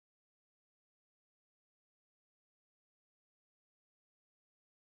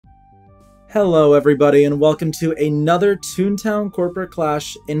Hello everybody and welcome to another Toontown Corporate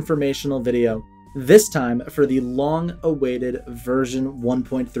Clash informational video. This time for the long-awaited version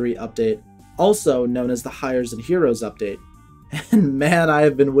 1.3 update, also known as the Hires and Heroes update. And man, I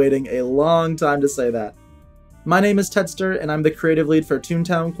have been waiting a long time to say that. My name is Tedster and I'm the creative lead for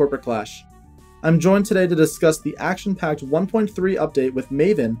Toontown Corporate Clash. I'm joined today to discuss the action-packed 1.3 update with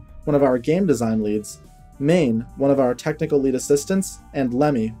Maven, one of our game design leads, Maine, one of our technical lead assistants, and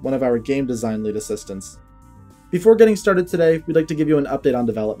Lemmy, one of our game design lead assistants. Before getting started today, we'd like to give you an update on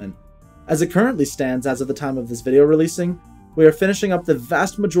development. As it currently stands as of the time of this video releasing, we are finishing up the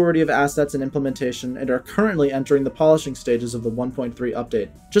vast majority of assets and implementation and are currently entering the polishing stages of the 1.3 update.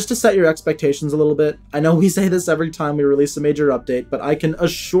 Just to set your expectations a little bit, I know we say this every time we release a major update, but I can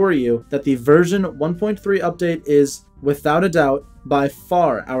assure you that the version 1.3 update is, without a doubt, by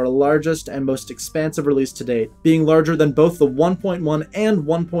far our largest and most expansive release to date, being larger than both the 1.1 and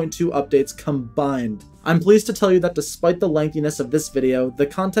 1.2 updates combined. I'm pleased to tell you that despite the lengthiness of this video, the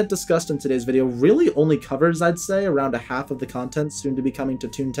content discussed in today's video really only covers, I'd say, around a half of the content soon to be coming to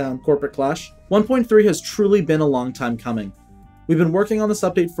Toontown Corporate Clash. 1.3 has truly been a long time coming. We've been working on this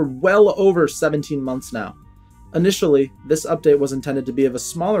update for well over 17 months now. Initially, this update was intended to be of a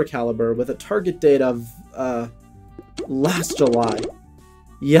smaller caliber with a target date of, last July.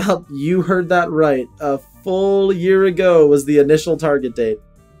 Yup, you heard that right. A full year ago was the initial target date.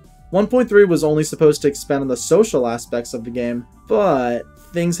 1.3 was only supposed to expand on the social aspects of the game, but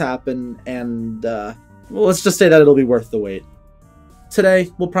things happen and, well, let's just say that it'll be worth the wait. Today,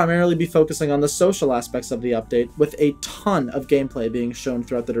 we'll primarily be focusing on the social aspects of the update, with a ton of gameplay being shown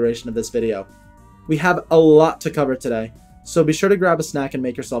throughout the duration of this video. We have a lot to cover today, so be sure to grab a snack and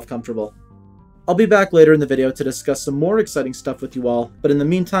make yourself comfortable. I'll be back later in the video to discuss some more exciting stuff with you all, but in the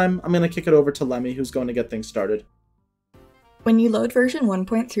meantime, I'm going to kick it over to Lemmy, who's going to get things started. When you load version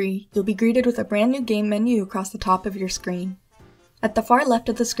 1.3, you'll be greeted with a brand new game menu across the top of your screen. At the far left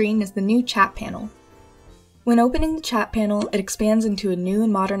of the screen is the new chat panel. When opening the chat panel, it expands into a new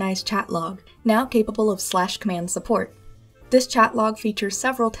and modernized chat log, now capable of /command support. This chat log features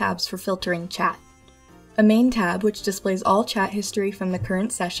several tabs for filtering chat. A main tab, which displays all chat history from the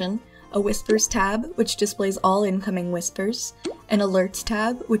current session, a Whispers tab, which displays all incoming whispers, an Alerts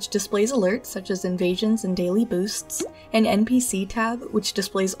tab, which displays alerts such as invasions and daily boosts, an NPC tab, which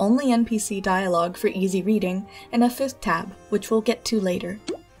displays only NPC dialogue for easy reading, and a fifth tab, which we'll get to later.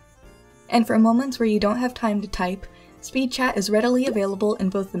 And for moments where you don't have time to type, speed chat is readily available in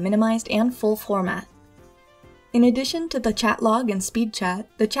both the minimized and full format. In addition to the chat log and speed chat,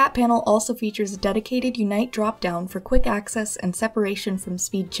 the chat panel also features a dedicated Unite dropdown for quick access and separation from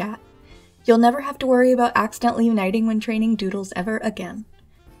speed chat. You'll never have to worry about accidentally uniting when training doodles ever again.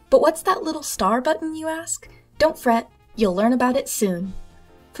 But what's that little star button, you ask? Don't fret, you'll learn about it soon.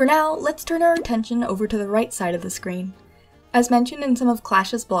 For now, let's turn our attention over to the right side of the screen. As mentioned in some of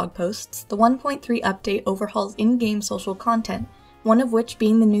Clash's blog posts, the 1.3 update overhauls in-game social content, one of which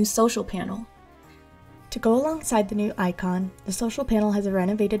being the new social panel. To go alongside the new icon, the social panel has a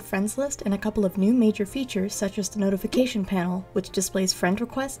renovated friends list and a couple of new major features such as the notification panel, which displays friend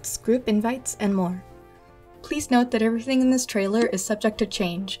requests, group invites, and more. Please note that everything in this trailer is subject to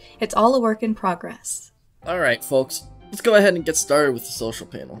change. It's all a work in progress. Alright folks, let's go ahead and get started with the social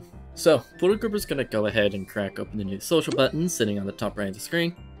panel. So, Photo Group is going to go ahead and crack open the new social button sitting on the top right of the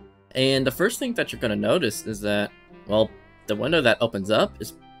screen. And the first thing that you're going to notice is that, well, the window that opens up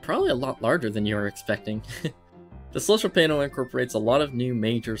is probably a lot larger than you were expecting. The social panel incorporates a lot of new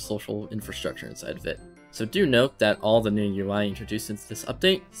major social infrastructure inside of it. So do note that all the new UI introduced into this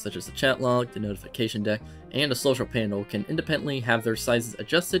update, such as the chat log, the notification deck, and the social panel can independently have their sizes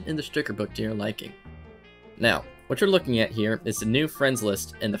adjusted in the sticker book to your liking. Now, what you're looking at here is the new friends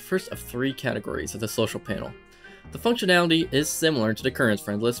list in the first of 3 categories of the social panel. The functionality is similar to the current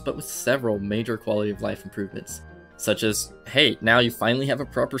friend list, but with several major quality of life improvements. Such as, hey, now you finally have a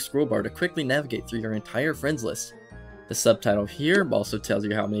proper scroll bar to quickly navigate through your entire friends list. The subtitle here also tells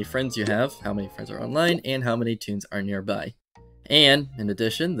you how many friends you have, how many friends are online, and how many tunes are nearby. And, in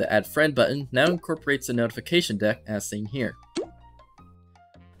addition, the Add Friend button now incorporates the notification deck as seen here.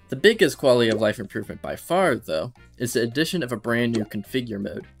 The biggest quality of life improvement by far, though, is the addition of a brand new configure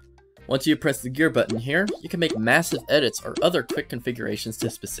mode. Once you press the gear button here, you can make massive edits or other quick configurations to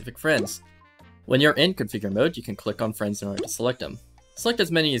specific friends. When you're in configure mode, you can click on friends in order to select them. Select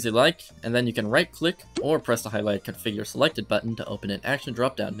as many as you like, and then you can right-click or press the highlighted configure selected button to open an action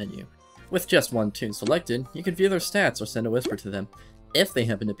drop-down menu. With just one tune selected, you can view their stats or send a whisper to them. If they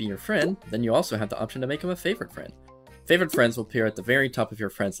happen to be your friend, then you also have the option to make them a favorite friend. Favorite friends will appear at the very top of your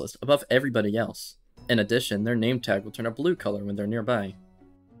friends list, above everybody else. In addition, their name tag will turn a blue color when they're nearby.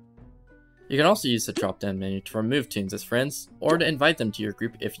 You can also use the drop-down menu to remove toons as friends, or to invite them to your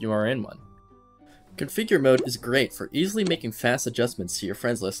group if you are in one. Configure mode is great for easily making fast adjustments to your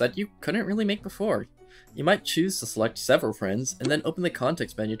friends list that you couldn't really make before. You might choose to select several friends, and then open the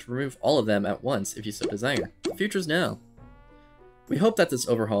context menu to remove all of them at once if you so desire. The future's now. We hope that this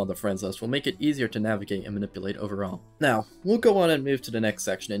overhaul of the friends list will make it easier to navigate and manipulate overall. Now, we'll go on and move to the next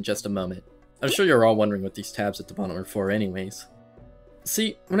section in just a moment. I'm sure you're all wondering what these tabs at the bottom are for anyways.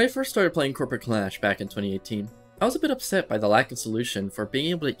 See, when I first started playing Corporate Clash back in 2018, I was a bit upset by the lack of solution for being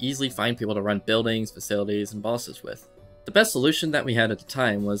able to easily find people to run buildings, facilities, and bosses with. The best solution that we had at the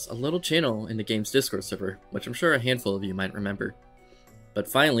time was a little channel in the game's Discord server, which I'm sure a handful of you might remember. But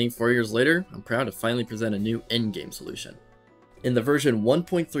finally, 4 years later, I'm proud to finally present a new in-game solution. In the version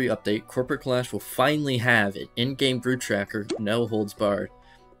 1.3 update, Corporate Clash will finally have an in-game group tracker, no holds barred.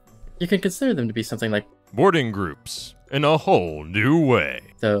 You can consider them to be something like boarding groups in a whole new way,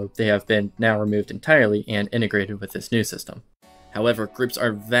 though they have been now removed entirely and integrated with this new system. However, groups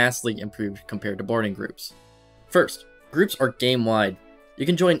are vastly improved compared to boarding groups. First, groups are game-wide. You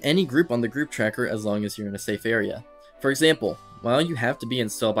can join any group on the group tracker as long as you're in a safe area. For example, while you have to be in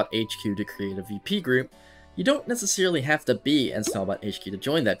Cellbot HQ to create a VP group, you don't necessarily have to be in Cellbot HQ to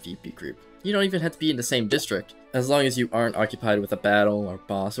join that VP group. You don't even have to be in the same district, as long as you aren't occupied with a battle or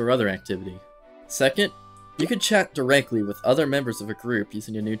boss or other activity. Second, you can chat directly with other members of a group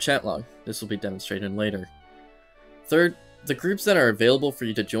using a new chat log. This will be demonstrated later. Third, the groups that are available for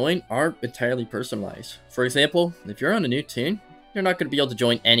you to join are entirely personalized. For example, if you're on a new Toon, you're not going to be able to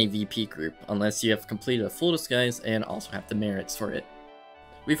join any VP group unless you have completed a full disguise and also have the merits for it.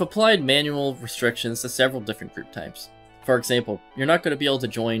 We've applied manual restrictions to several different group types. For example, you're not going to be able to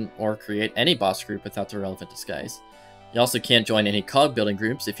join or create any boss group without the relevant disguise. You also can't join any cog building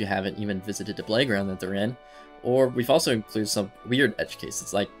groups if you haven't even visited the playground that they're in. Or we've also included some weird edge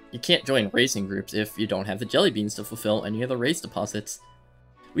cases, like you can't join racing groups if you don't have the jelly beans to fulfill any of the race deposits.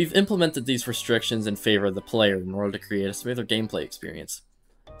 We've implemented these restrictions in favor of the player in order to create a smoother gameplay experience.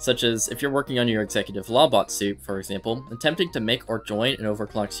 Such as, if you're working on your executive lawbot suit, for example, attempting to make or join an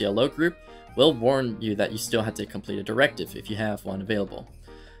overclocked CLO group will warn you that you still have to complete a directive if you have one available.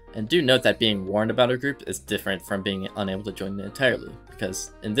 And do note that being warned about a group is different from being unable to join it entirely,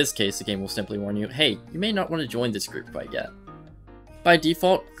 because in this case the game will simply warn you, hey, you may not want to join this group quite yet. By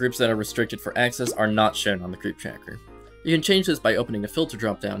default, groups that are restricted for access are not shown on the group tracker. You can change this by opening the filter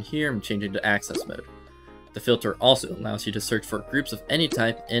drop down here and changing to access mode. The filter also allows you to search for groups of any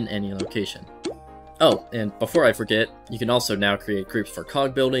type in any location. Oh, and before I forget, you can also now create groups for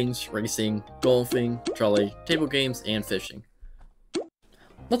cog buildings, racing, golfing, trolley, table games, and fishing.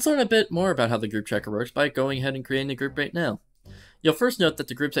 Let's learn a bit more about how the group tracker works by going ahead and creating a group right now. You'll first note that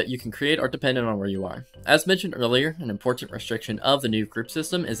the groups that you can create are dependent on where you are. As mentioned earlier, an important restriction of the new group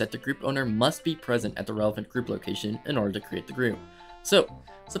system is that the group owner must be present at the relevant group location in order to create the group. So,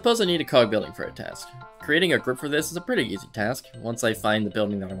 suppose I need a cog building for a task. Creating a group for this is a pretty easy task. Once I find the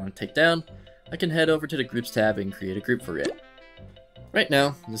building that I want to take down, I can head over to the Groups tab and create a group for it. Right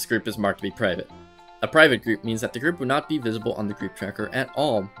now, this group is marked to be private. A private group means that the group will not be visible on the group tracker at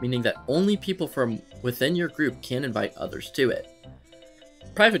all, meaning that only people from within your group can invite others to it.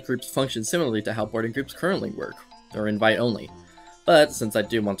 Private groups function similarly to how boarding groups currently work, or invite only. But since I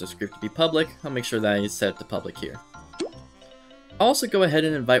do want this group to be public, I'll make sure that I set it to public here. I'll also go ahead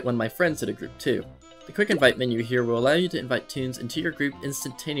and invite one of my friends to the group too. The quick invite menu here will allow you to invite toons into your group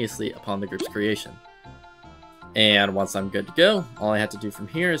instantaneously upon the group's creation. And once I'm good to go, all I have to do from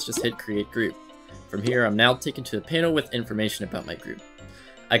here is just hit create group. From here, I'm now taken to a panel with information about my group.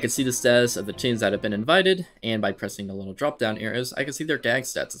 I can see the status of the toons that have been invited, and by pressing the little drop down arrows, I can see their gag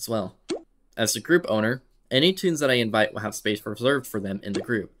stats as well. As the group owner, any toons that I invite will have space reserved for them in the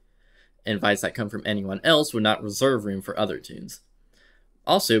group. Invites that come from anyone else would not reserve room for other toons.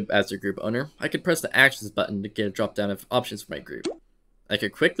 Also, as the group owner, I could press the Actions button to get a drop down of options for my group. I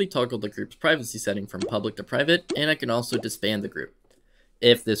could quickly toggle the group's privacy setting from public to private, and I can also disband the group.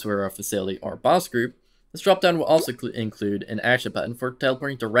 If this were a facility or boss group, this dropdown will also include an action button for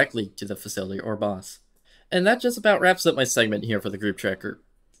teleporting directly to the facility or boss. And that just about wraps up my segment here for the group tracker.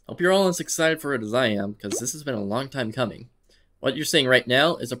 Hope you're all as excited for it as I am, because this has been a long time coming. What you're seeing right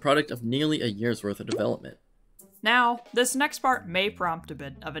now is a product of nearly a year's worth of development. Now, this next part may prompt a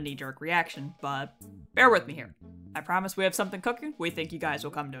bit of a knee-jerk reaction, but bear with me here. I promise we have something cooking we think you guys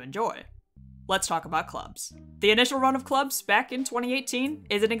will come to enjoy. Let's talk about clubs. The initial run of clubs back in 2018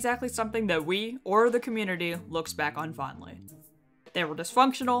 isn't exactly something that we, or the community, looks back on fondly. They were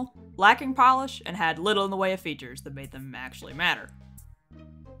dysfunctional, lacking polish, and had little in the way of features that made them actually matter.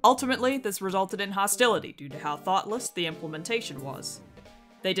 Ultimately, this resulted in hostility due to how thoughtless the implementation was.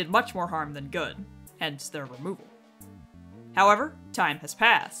 they did much more harm than good, hence their removal. However, time has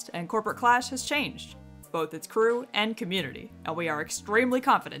passed, and Corporate Clash has changed, both its crew and community, and we are extremely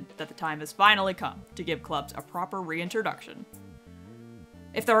confident that the time has finally come to give clubs a proper reintroduction.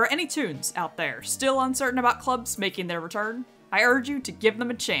 If there are any Toons out there still uncertain about clubs making their return, I urge you to give them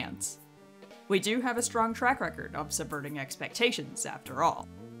a chance. We do have a strong track record of subverting expectations, after all.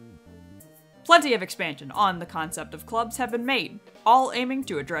 Plenty of expansion on the concept of clubs have been made, all aiming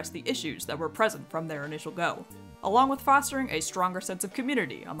to address the issues that were present from their initial go, along with fostering a stronger sense of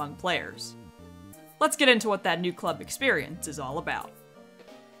community among players. Let's get into what that new club experience is all about.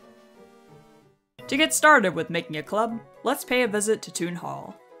 To get started with making a club, let's pay a visit to Toon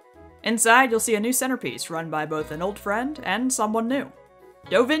Hall. Inside, you'll see a new centerpiece run by both an old friend and someone new.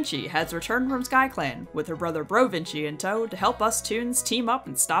 Do Vinci has returned from SkyClan with her brother Bro Vinci in tow to help us Toons team up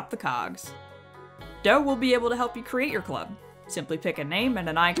and stop the Cogs. Do will be able to help you create your club. Simply pick a name and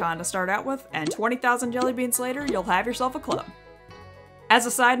an icon to start out with, and 20,000 jelly beans later, you'll have yourself a club. As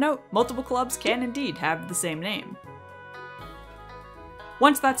a side note, multiple clubs can indeed have the same name.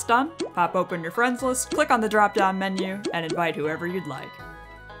 Once that's done, pop open your friends list, click on the drop-down menu, and invite whoever you'd like.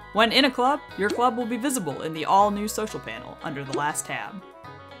 When in a club, your club will be visible in the all-new social panel under the last tab.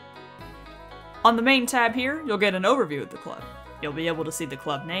 On the main tab here, you'll get an overview of the club. You'll be able to see the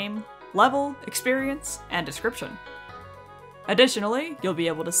club name, level, experience, and description. Additionally, you'll be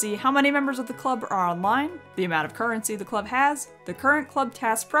able to see how many members of the club are online, the amount of currency the club has, the current club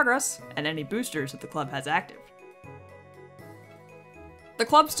task progress, and any boosters that the club has active. The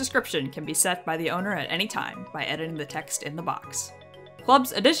club's description can be set by the owner at any time by editing the text in the box.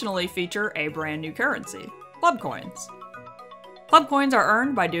 Clubs additionally feature a brand new currency, Club Coins. Club Coins are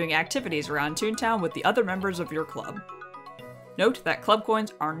earned by doing activities around Toontown with the other members of your club. Note that Club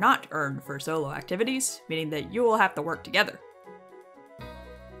Coins are not earned for solo activities, meaning that you will have to work together.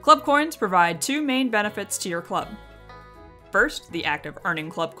 Club Coins provide two main benefits to your club. First, the act of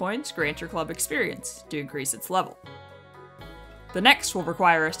earning Club Coins grants your club experience to increase its level. The next will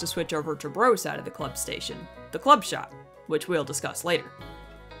require us to switch over to Bro's side of the club station, the club shop, which we'll discuss later.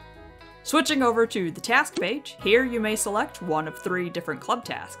 Switching over to the task page, here you may select one of 3 different club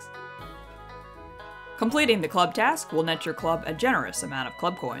tasks. Completing the club task will net your club a generous amount of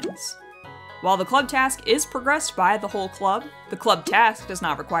club coins. While the club task is progressed by the whole club, the club task does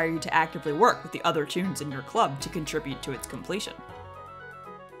not require you to actively work with the other Toons in your club to contribute to its completion.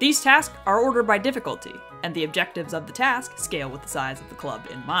 These tasks are ordered by difficulty, and the objectives of the task scale with the size of the club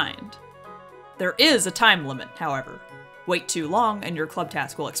in mind. There is a time limit, however. Wait too long and your club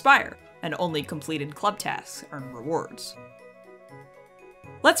task will expire, and only completed club tasks earn rewards.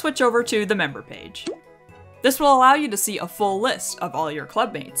 Let's switch over to the member page. This will allow you to see a full list of all your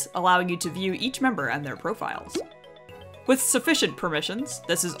clubmates, allowing you to view each member and their profiles. With sufficient permissions,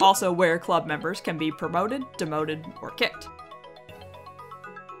 this is also where club members can be promoted, demoted, or kicked.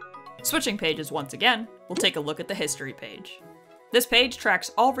 Switching pages once again, we'll take a look at the history page. This page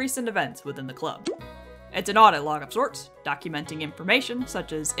tracks all recent events within the club. It's an audit log of sorts, documenting information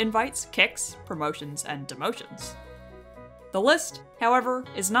such as invites, kicks, promotions, and demotions. The list, however,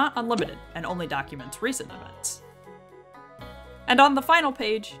 is not unlimited and only documents recent events. And on the final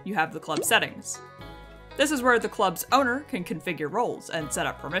page, you have the club settings. This is where the club's owner can configure roles and set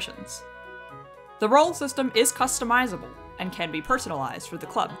up permissions. The role system is customizable and can be personalized for the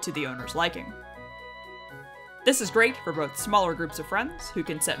club to the owner's liking. This is great for both smaller groups of friends, who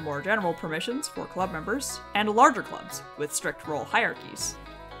can set more general permissions for club members, and larger clubs with strict role hierarchies.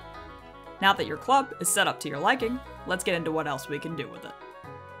 Now that your club is set up to your liking, let's get into what else we can do with it.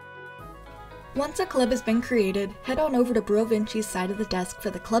 Once a club has been created, head on over to Bro Vinci's side of the desk for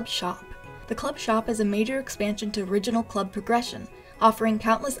the club shop. The club shop is a major expansion to original club progression, offering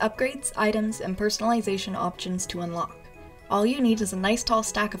countless upgrades, items, and personalization options to unlock. All you need is a nice tall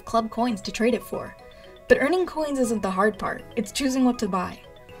stack of club coins to trade it for. But earning coins isn't the hard part, it's choosing what to buy.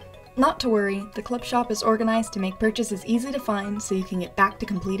 Not to worry, the club shop is organized to make purchases easy to find so you can get back to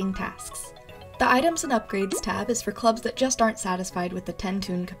completing tasks. The Items and Upgrades tab is for clubs that just aren't satisfied with the 10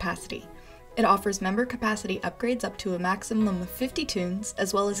 Toon capacity. It offers member capacity upgrades up to a maximum of 50 Toons,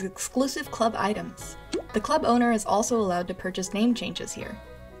 as well as exclusive club items. The club owner is also allowed to purchase name changes here.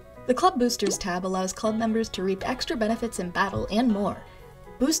 The Club Boosters tab allows club members to reap extra benefits in battle and more.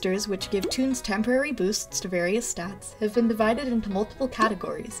 Boosters, which give Toons temporary boosts to various stats, have been divided into multiple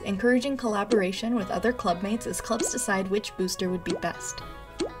categories, encouraging collaboration with other clubmates as clubs decide which booster would be best.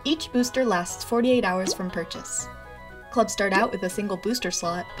 Each booster lasts 48 hours from purchase. Clubs start out with a single booster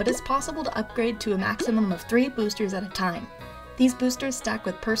slot, but it's possible to upgrade to a maximum of 3 boosters at a time. These boosters stack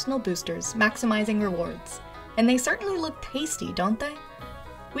with personal boosters, maximizing rewards. And they certainly look tasty, don't they?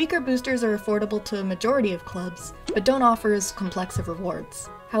 Weaker boosters are affordable to a majority of clubs, but don't offer as complex of rewards.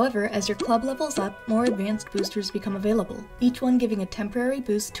 However, as your club levels up, more advanced boosters become available, each one giving a temporary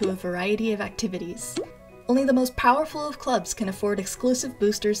boost to a variety of activities. Only the most powerful of clubs can afford exclusive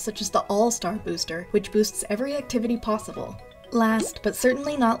boosters such as the All-Star Booster, which boosts every activity possible. Last, but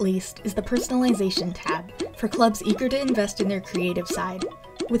certainly not least, is the Personalization tab, for clubs eager to invest in their creative side.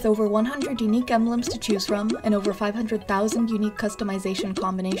 With over 100 unique emblems to choose from, and over 500,000 unique customization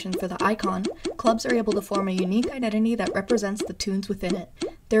combinations for the icon, clubs are able to form a unique identity that represents the toons within it.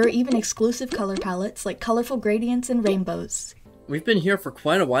 There are even exclusive color palettes like colorful gradients and rainbows. We've been here for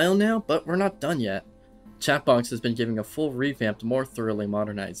quite a while now, but we're not done yet. Chatbox has been giving a full revamp to more thoroughly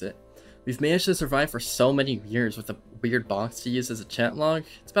modernize it. We've managed to survive for so many years with a weird box to use as a chat log.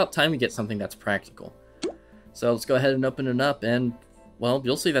 It's about time we get something that's practical. So let's go ahead and open it up, and well,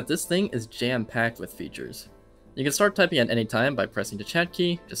 you'll see that this thing is jam-packed with features. You can start typing at any time by pressing the chat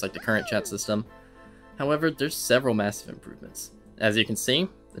key, just like the current chat system. However, there's several massive improvements. As you can see,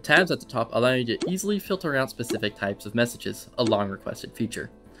 the tabs at the top allow you to easily filter out specific types of messages, a long requested feature.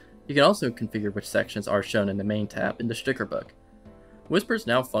 You can also configure which sections are shown in the main tab in the sticker book. Whispers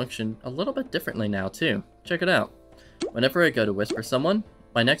now function a little bit differently now too. Check it out. Whenever I go to whisper someone,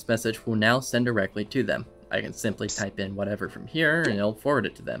 my next message will now send directly to them. I can simply type in whatever from here and it'll forward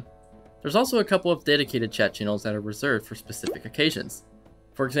it to them. There's also a couple of dedicated chat channels that are reserved for specific occasions.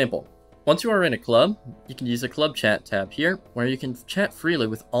 For example, once you are in a club, you can use a club chat tab here where you can chat freely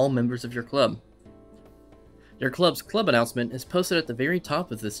with all members of your club. Your club's club announcement is posted at the very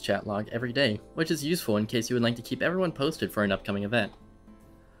top of this chat log every day, which is useful in case you would like to keep everyone posted for an upcoming event.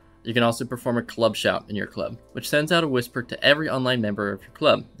 You can also perform a club shout in your club, which sends out a whisper to every online member of your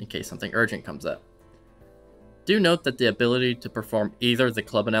club in case something urgent comes up. Do note that the ability to perform either the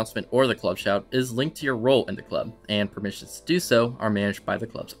club announcement or the club shout is linked to your role in the club, and permissions to do so are managed by the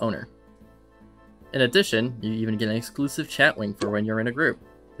club's owner. In addition, you even get an exclusive chat wing for when you're in a group.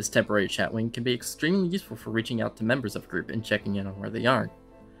 This temporary chat wing can be extremely useful for reaching out to members of a group and checking in on where they are.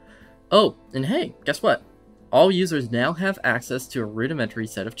 Oh, and hey, guess what? All users now have access to a rudimentary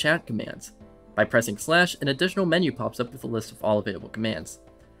set of chat commands. By pressing /, an additional menu pops up with a list of all available commands.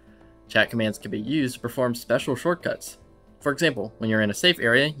 Chat commands can be used to perform special shortcuts. For example, when you're in a safe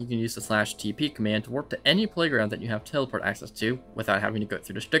area, you can use the /TP command to warp to any playground that you have teleport access to without having to go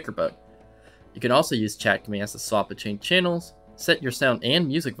through the sticker book. You can also use chat commands to swap between channels, set your sound and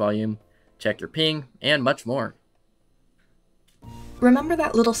music volume, check your ping, and much more. Remember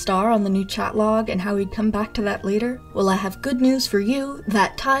that little star on the new chat log and how we'd come back to that later? Well, I have good news for you.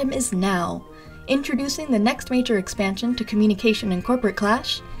 That time is now. Introducing the next major expansion to communication and corporate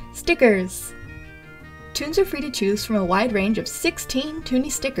clash, stickers. Toons are free to choose from a wide range of 16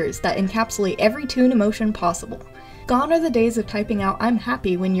 Toony stickers that encapsulate every Toon emotion possible. Gone are the days of typing out "I'm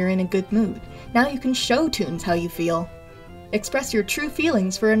happy" when you're in a good mood. Now you can show Toons how you feel. Express your true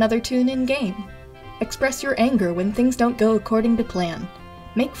feelings for another Toon in-game. Express your anger when things don't go according to plan.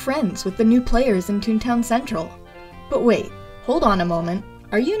 Make friends with the new players in Toontown Central. But wait, hold on a moment.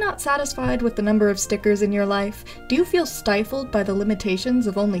 Are you not satisfied with the number of stickers in your life? Do you feel stifled by the limitations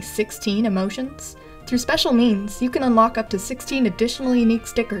of only 16 emotions? Through special means, you can unlock up to 16 additional unique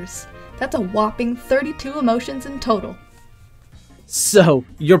stickers. That's a whopping 32 emotions in total. So,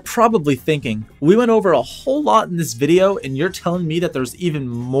 you're probably thinking, we went over a whole lot in this video and you're telling me that there's even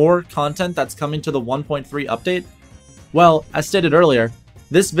more content that's coming to the 1.3 update? Well, as stated earlier,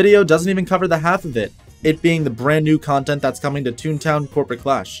 this video doesn't even cover the half of it being the brand new content that's coming to Toontown Corporate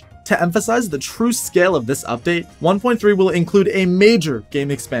Clash. To emphasize the true scale of this update, 1.3 will include a major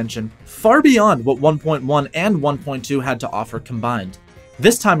game expansion, far beyond what 1.1 and 1.2 had to offer combined.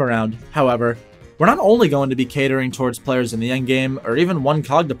 This time around, however, we're not only going to be catering towards players in the endgame, or even one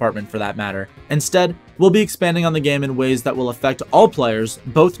cog department for that matter. Instead, we'll be expanding on the game in ways that will affect all players,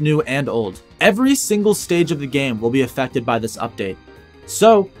 both new and old. Every single stage of the game will be affected by this update.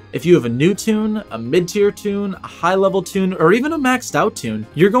 So, if you have a new Toon, a mid-tier Toon, a high-level Toon, or even a maxed-out Toon,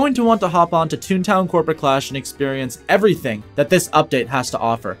 you're going to want to hop on to Toontown Corporate Clash and experience everything that this update has to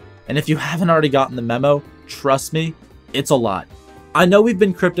offer. And if you haven't already gotten the memo, trust me, it's a lot. I know we've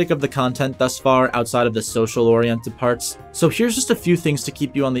been cryptic of the content thus far outside of the social-oriented parts, so here's just a few things to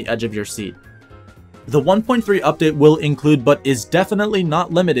keep you on the edge of your seat. The 1.3 update will include, but is definitely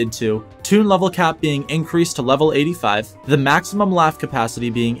not limited to, Toon level cap being increased to level 85, the maximum laugh capacity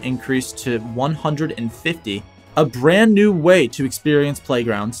being increased to 150, a brand new way to experience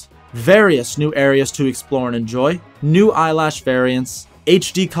playgrounds, various new areas to explore and enjoy, new eyelash variants,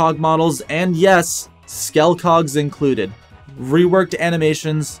 HD cog models, and yes, Skell cogs included, reworked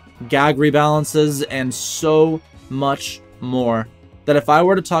animations, gag rebalances, and so much more. that if I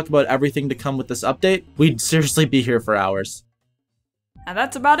were to talk about everything to come with this update, we'd seriously be here for hours. And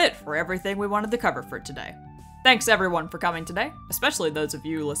that's about it for everything we wanted to cover for today. Thanks everyone for coming today, especially those of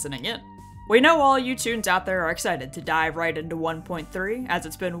you listening in. We know all you Toons out there are excited to dive right into 1.3, as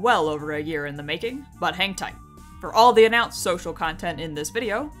it's been well over a year in the making, but hang tight. For all the announced social content in this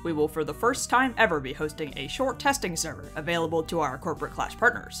video, we will for the first time ever be hosting a short testing server available to our Corporate Clash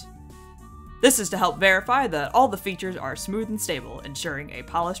partners. This is to help verify that all the features are smooth and stable, ensuring a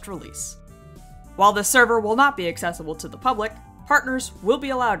polished release. While this server will not be accessible to the public, partners will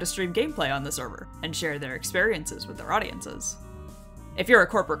be allowed to stream gameplay on the server and share their experiences with their audiences. If you're a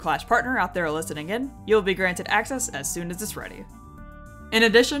Corporate Clash partner out there listening in, you'll be granted access as soon as it's ready. In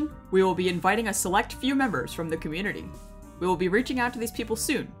addition, we will be inviting a select few members from the community. We will be reaching out to these people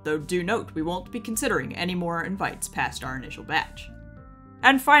soon, though do note we won't be considering any more invites past our initial batch.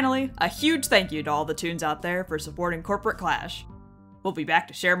 And finally, a huge thank you to all the Toons out there for supporting Corporate Clash. We'll be back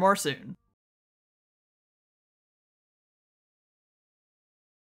to share more soon.